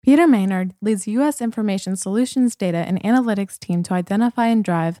Peter Maynard leads U.S. Information Solutions Data and Analytics team to identify and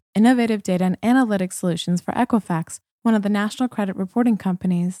drive innovative data and analytics solutions for Equifax, one of the national credit reporting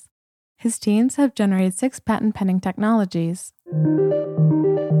companies. His teams have generated 6 patent-pending technologies.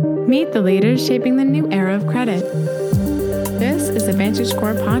 Meet the leaders shaping the new era of credit. This is the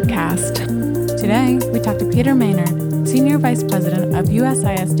VantageScore podcast. Today, we talk to Peter Maynard, Senior Vice President of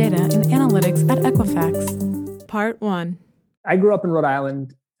USIS Data and Analytics at Equifax. Part 1. I grew up in Rhode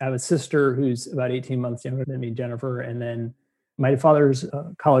Island. I have a sister who's about 18 months younger than me, Jennifer. And then my father's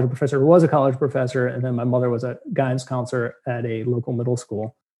a college professor, was a college professor. And then my mother was a guidance counselor at a local middle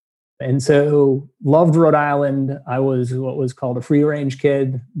school. And so loved Rhode Island. I was what was called a free range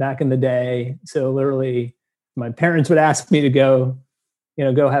kid back in the day. So literally my parents would ask me to go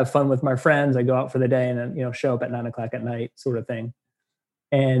have fun with my friends. I go out for the day and then, show up at 9 o'clock at night sort of thing.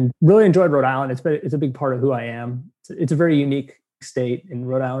 And really enjoyed Rhode Island. It's a big part of who I am. It's a very unique state, and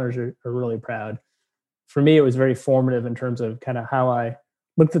Rhode Islanders are really proud. For me, it was very formative in terms of kind of how I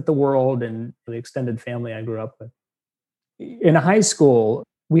looked at the world and the extended family I grew up with. In high school,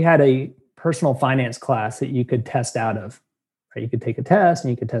 we had a personal finance class that you could test out of. Right? You could take a test and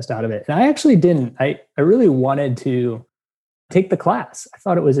you could test out of it. And I actually didn't. I really wanted to take the class. I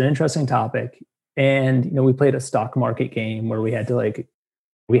thought it was an interesting topic. And we played a stock market game where we had to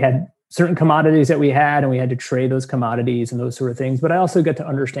we had certain commodities that we had, and we had to trade those commodities and those sort of things. But I also got to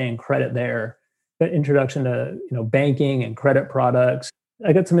understand credit there, got introduction to banking and credit products.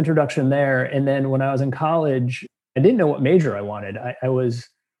 I got some introduction there. And then when I was in college, I didn't know what major I wanted. I was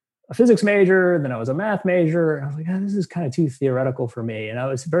a physics major, and then I was a math major. I was like, this is kind of too theoretical for me. And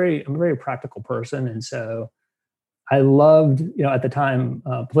I'm a very practical person. And so I loved, at the time,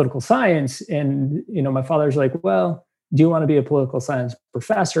 political science. And, my father's like, well, do you want to be a political science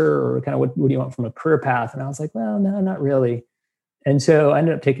professor, or kind of what do you want from a career path? And I was like, well, no, not really. And so I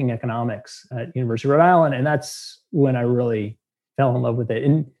ended up taking economics at University of Rhode Island. And that's when I really fell in love with it.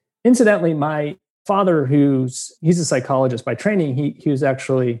 And incidentally, my father, he's a psychologist by training, he was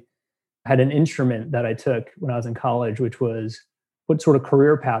actually had an instrument that I took when I was in college, which was what sort of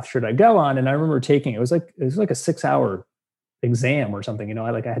career path should I go on? And I remember taking, it was like a 6-hour exam or something.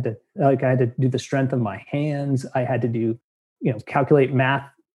 I had to do the strength of my hands. I had to do, calculate math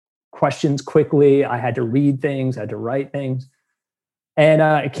questions quickly. I had to read things. I had to write things. And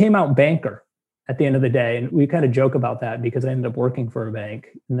it came out banker at the end of the day. And we kind of joke about that because I ended up working for a bank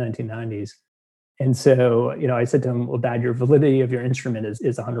in the 1990s. And so, I said to him, well, Dad, your validity of your instrument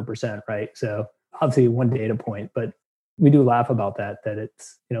is 100%, right? So obviously one data point, but we do laugh about that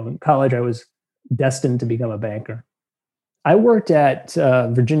it's, in college, I was destined to become a banker. I worked at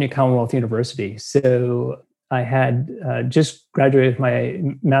Virginia Commonwealth University. So I had just graduated with my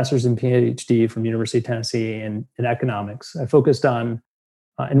master's and PhD from University of Tennessee in economics. I focused on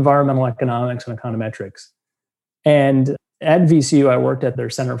environmental economics and econometrics. And at VCU, I worked at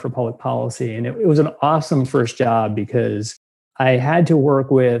their Center for Public Policy. And it was an awesome first job because I had to work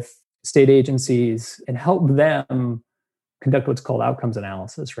with state agencies and help them conduct what's called outcomes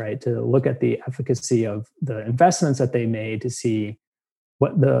analysis, right? To look at the efficacy of the investments that they made to see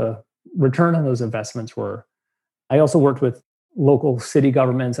what the return on those investments were. I also worked with local city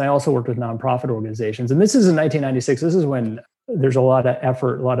governments. I also worked with nonprofit organizations. And this is in 1996. This is when there's a lot of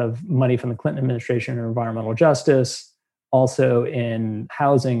effort, a lot of money from the Clinton administration in environmental justice, also in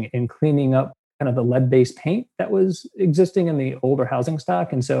housing and cleaning up kind of the lead-based paint that was existing in the older housing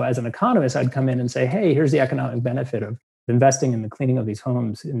stock. And so as an economist, I'd come in and say, hey, here's the economic benefit of investing in the cleaning of these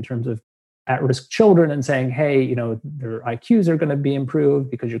homes in terms of at-risk children, and saying, hey, their IQs are going to be improved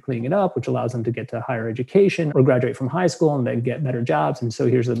because you're cleaning it up, which allows them to get to higher education or graduate from high school and then get better jobs. And so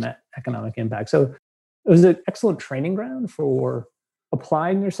here's the net economic impact. So it was an excellent training ground for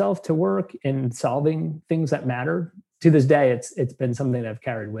applying yourself to work and solving things that matter. To this day, it's been something that I've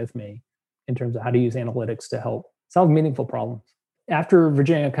carried with me in terms of how to use analytics to help solve meaningful problems. After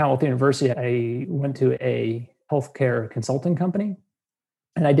Virginia Commonwealth University, I went to a healthcare consulting company.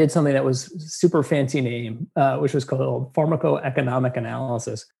 And I did something that was super fancy name, which was called pharmacoeconomic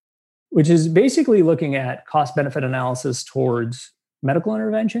analysis, which is basically looking at cost-benefit analysis towards medical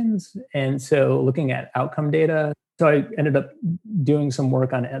interventions. And so looking at outcome data. So I ended up doing some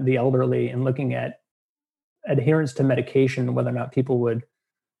work on the elderly and looking at adherence to medication, whether or not people would,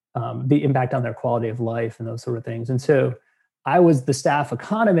 the impact on their quality of life and those sort of things. And so I was the staff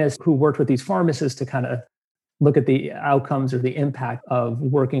economist who worked with these pharmacists to kind of look at the outcomes or the impact of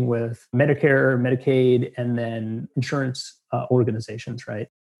working with Medicare, Medicaid, and then insurance organizations, right?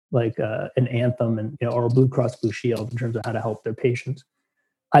 Like an Anthem and or Blue Cross Blue Shield in terms of how to help their patients.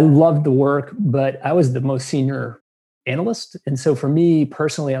 I loved the work, but I was the most senior analyst. And so for me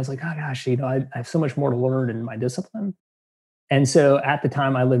personally, I was like, oh gosh, I have so much more to learn in my discipline. And so at the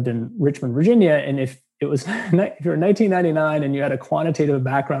time I lived in Richmond, Virginia. And if you're 1999 and you had a quantitative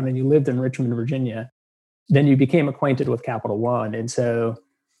background and you lived in Richmond, Virginia, then you became acquainted with Capital One. And so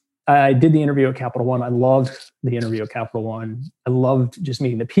I did the interview at Capital One. I loved the interview at Capital One. I loved just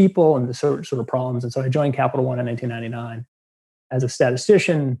meeting the people and the sort of problems. And so I joined Capital One in 1999 as a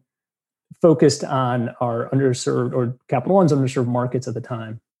statistician focused on our underserved, or Capital One's underserved markets at the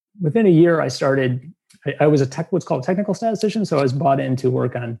time. Within a year, I was what's called a technical statistician. So I was brought in to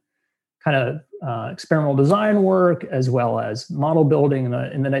work on kind of experimental design work as well as model building.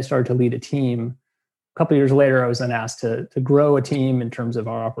 And then I started to lead a team. A couple of years later, I was then asked to grow a team in terms of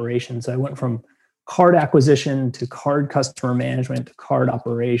our operations. So I went from card acquisition to card customer management to card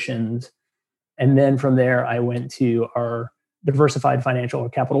operations. And then from there, I went to our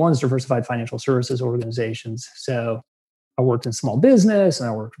Capital One's diversified financial services organizations. So I worked in small business and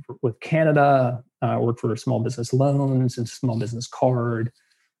I worked with Canada. I worked for small business loans and small business card,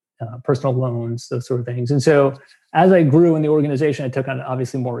 personal loans, those sort of things. And so as I grew in the organization, I took on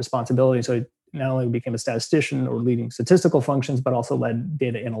obviously more responsibility. So I not only became a statistician or leading statistical functions, but also led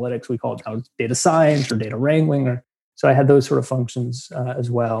data analytics. We call it now data science or data wrangling. So I had those sort of functions as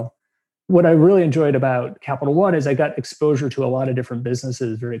well. What I really enjoyed about Capital One is I got exposure to a lot of different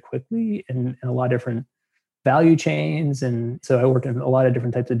businesses very quickly and a lot of different value chains. And so I worked in a lot of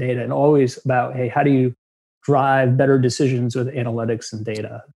different types of data and always about, hey, how do you drive better decisions with analytics and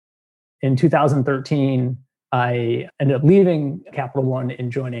data? In 2013, I ended up leaving Capital One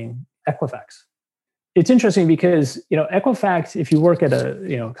and joining Equifax. It's interesting because, Equifax, if you work at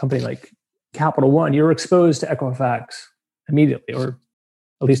a company like Capital One, you're exposed to Equifax immediately, or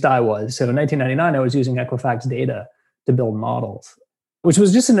at least I was. So in 1999, I was using Equifax data to build models, which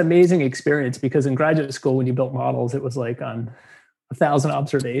was just an amazing experience because in graduate school, when you built models, it was like on 1,000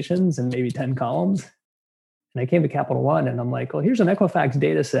 observations and maybe 10 columns. And I came to Capital One and I'm like, well, here's an Equifax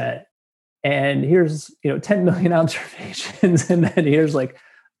data set. And here's, 10 million observations. And then here's like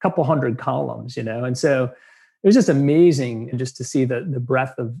a couple hundred columns, And so it was just amazing just to see the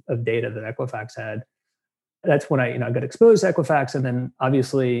breadth of data that Equifax had. That's when I got exposed to Equifax. And then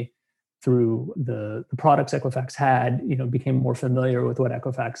obviously through the products Equifax had, became more familiar with what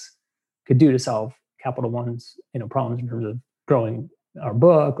Equifax could do to solve Capital One's, problems in terms of growing our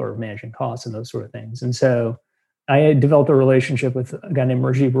book or managing costs and those sort of things. And so I had developed a relationship with a guy named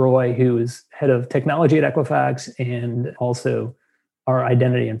Rajiv Roy, who was head of technology at Equifax and also our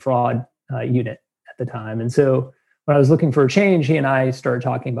identity and fraud unit at the time. And so when I was looking for a change, he and I started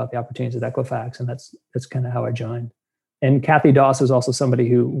talking about the opportunities at Equifax, and that's kind of how I joined. And Kathy Doss was also somebody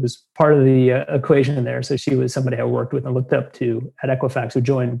who was part of the equation there. So she was somebody I worked with and looked up to at Equifax, who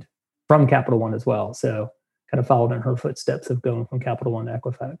joined from Capital One as well. So kind of followed in her footsteps of going from Capital One to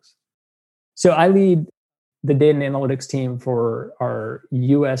Equifax. So I lead the data and analytics team for our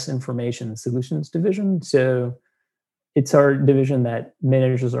U.S. Information Solutions division. So it's our division that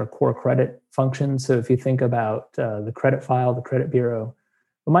manages our core credit function. So if you think about the credit file, the credit bureau,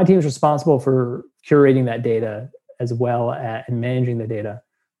 but my team is responsible for curating that data as well and managing the data,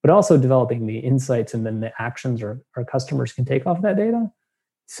 but also developing the insights and then the actions our customers can take off that data.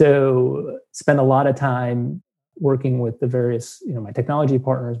 So spend a lot of time working with the various, my technology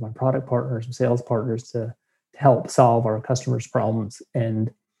partners, my product partners, my sales partners to help solve our customers' problems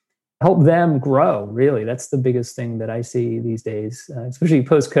and help them grow. Really, that's the biggest thing that I see these days, especially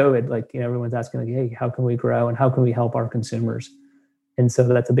post-COVID. Like, everyone's asking, like, hey, how can we grow and how can we help our consumers? And so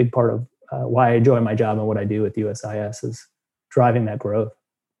that's a big part of why I enjoy my job and what I do at USIS is driving that growth.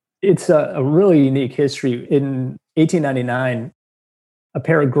 It's a really unique history. In 1899, a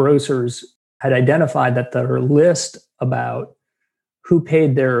pair of grocers had identified that their list about who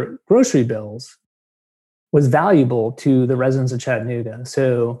paid their grocery bills was valuable to the residents of Chattanooga.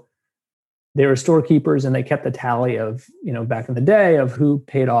 So they were storekeepers and they kept a tally of, back in the day of who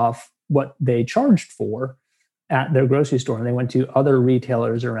paid off what they charged for at their grocery store. And they went to other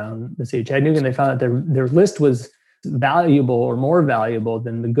retailers around the city of Chattanooga and they found that their list was valuable or more valuable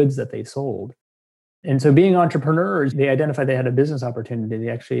than the goods that they sold. And so being entrepreneurs, they identified they had a business opportunity. They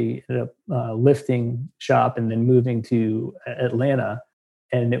actually ended up lifting shop and then moving to Atlanta.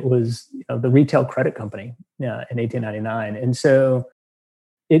 And it was the retail credit company in 1899. And so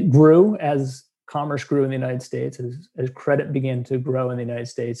it grew as commerce grew in the United States, as credit began to grow in the United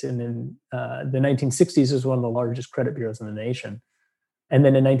States. And in the 1960s, it was one of the largest credit bureaus in the nation. And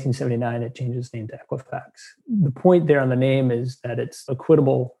then in 1979, it changed its name to Equifax. The point there on the name is that it's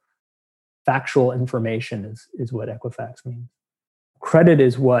equitable, factual information is what Equifax means. Credit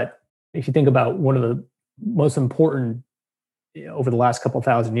is what, if you think about one of the most important over the last couple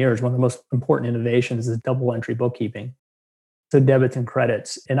thousand years, one of the most important innovations is double entry bookkeeping. So debits and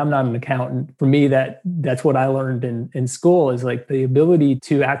credits. And I'm not an accountant. For me, that's what I learned in school is like the ability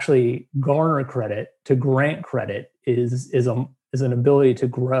to actually garner credit, to grant credit is an ability to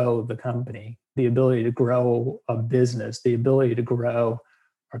grow the company, the ability to grow a business, the ability to grow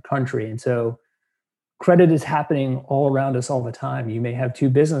our country. And so credit is happening all around us all the time. You may have two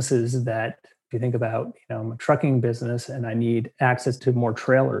businesses that, if you think about, I'm a trucking business and I need access to more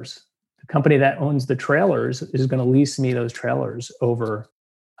trailers. The company that owns the trailers is going to lease me those trailers over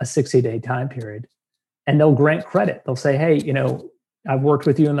a 60-day time period. And they'll grant credit. They'll say, hey, I've worked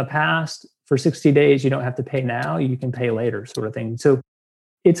with you in the past for 60 days. You don't have to pay now. You can pay later, sort of thing. So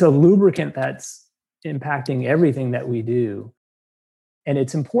it's a lubricant that's impacting everything that we do. And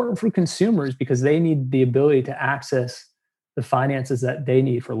it's important for consumers because they need the ability to access the finances that they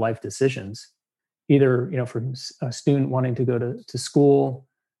need for life decisions. Either, for a student wanting to go to school,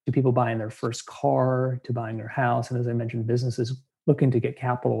 to people buying their first car, to buying their house. And as I mentioned, businesses looking to get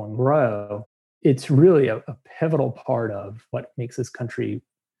capital and grow. It's really a pivotal part of what makes this country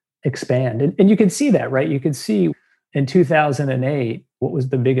expand. And you can see that, right? You can see in 2008, what was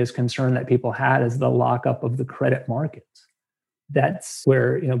the biggest concern that people had is the lockup of the credit markets. That's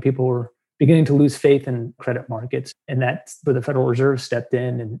where, people were beginning to lose faith in credit markets. And that's where the Federal Reserve stepped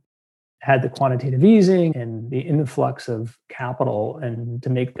in and had the quantitative easing and the influx of capital and to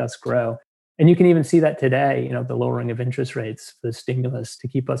make us grow. And you can even see that today, the lowering of interest rates, the stimulus to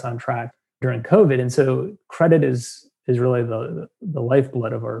keep us on track during COVID. And so credit is really the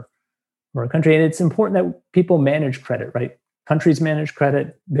lifeblood of our country. And it's important that people manage credit, right? Countries manage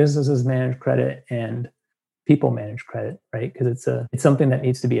credit, businesses manage credit, and people manage credit, right? Because it's something that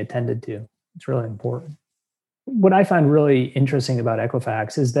needs to be attended to. It's really important. What I find really interesting about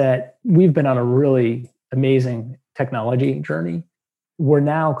Equifax is that we've been on a really amazing technology journey. We're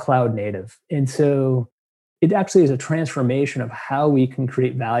now cloud native. And so it actually is a transformation of how we can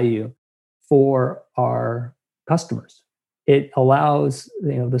create value for our customers. It allows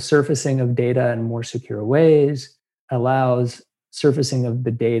the surfacing of data in more secure ways, allows surfacing of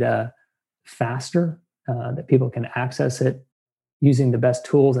the data faster, that people can access it using the best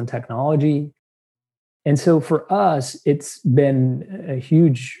tools and technology. And so for us, it's been a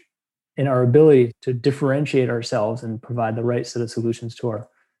huge in our ability to differentiate ourselves and provide the right set of solutions to our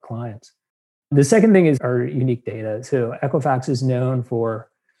clients. The second thing is our unique data. So Equifax is known for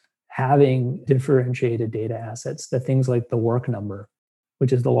having differentiated data assets, the things like the Work Number,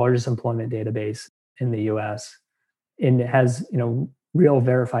 which is the largest employment database in the US. And it has, real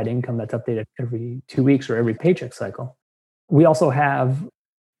verified income that's updated every 2 weeks or every paycheck cycle. We also have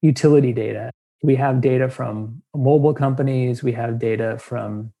utility data. We have data from mobile companies. We have data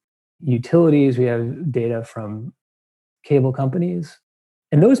from utilities. We have data from cable companies.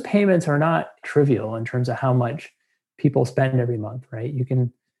 And those payments are not trivial in terms of how much people spend every month, right? You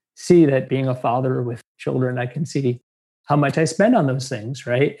can see that being a father with children, I can see how much I spend on those things,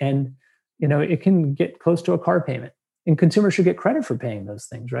 right? And, it can get close to a car payment. And consumers should get credit for paying those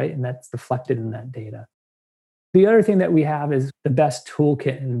things, right? And that's reflected in that data. The other thing that we have is the best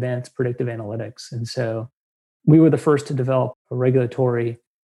toolkit in advanced predictive analytics. And so we were the first to develop a regulatory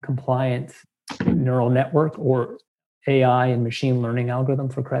compliant neural network or AI and machine learning algorithm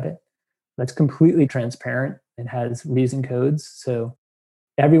for credit that's completely transparent and has reason codes. So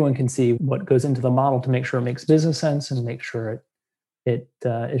everyone can see what goes into the model to make sure it makes business sense and make sure it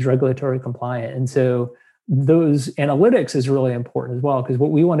is regulatory compliant. And so those analytics is really important as well, because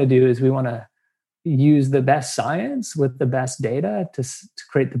what we want to do is we want to use the best science with the best data to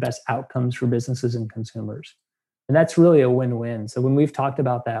create the best outcomes for businesses and consumers. And that's really a win-win. So when we've talked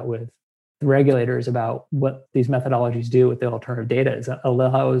about that with regulators about what these methodologies do with the alternative data, is it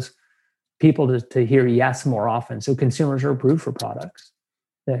allows people to hear yes more often. So consumers are approved for products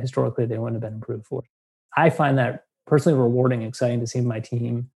that historically they wouldn't have been approved for. I find that personally rewarding, exciting to see my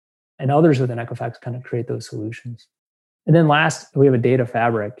team and others within Equifax kind of create those solutions. And then last, we have a data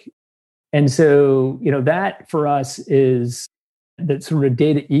fabric. And so, that for us is that sort of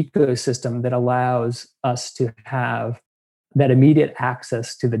data ecosystem that allows us to have that immediate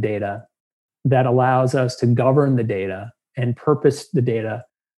access to the data, that allows us to govern the data and purpose the data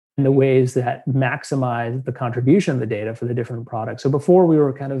in the ways that maximize the contribution of the data for the different products. So before we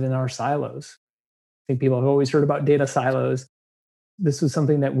were kind of in our silos. I think people have always heard about data silos. This is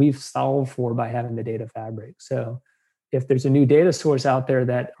something that we've solved for by having the data fabric. So if there's a new data source out there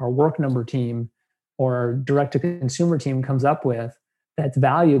that our Work Number team or our direct-to-consumer team comes up with that's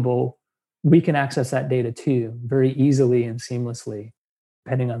valuable, we can access that data too very easily and seamlessly.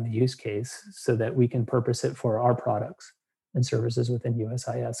 depending on the use case, so that we can purpose it for our products and services within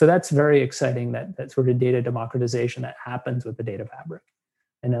USIS. So that's very exciting, that sort of data democratization that happens with the data fabric,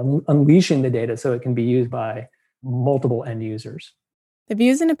 and unleashing the data so it can be used by multiple end users. The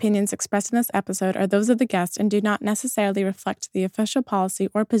views and opinions expressed in this episode are those of the guest and do not necessarily reflect the official policy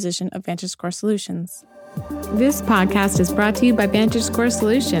or position of VantageScore Solutions. This podcast is brought to you by VantageScore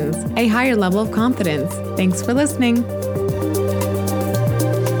Solutions, a higher level of confidence. Thanks for listening.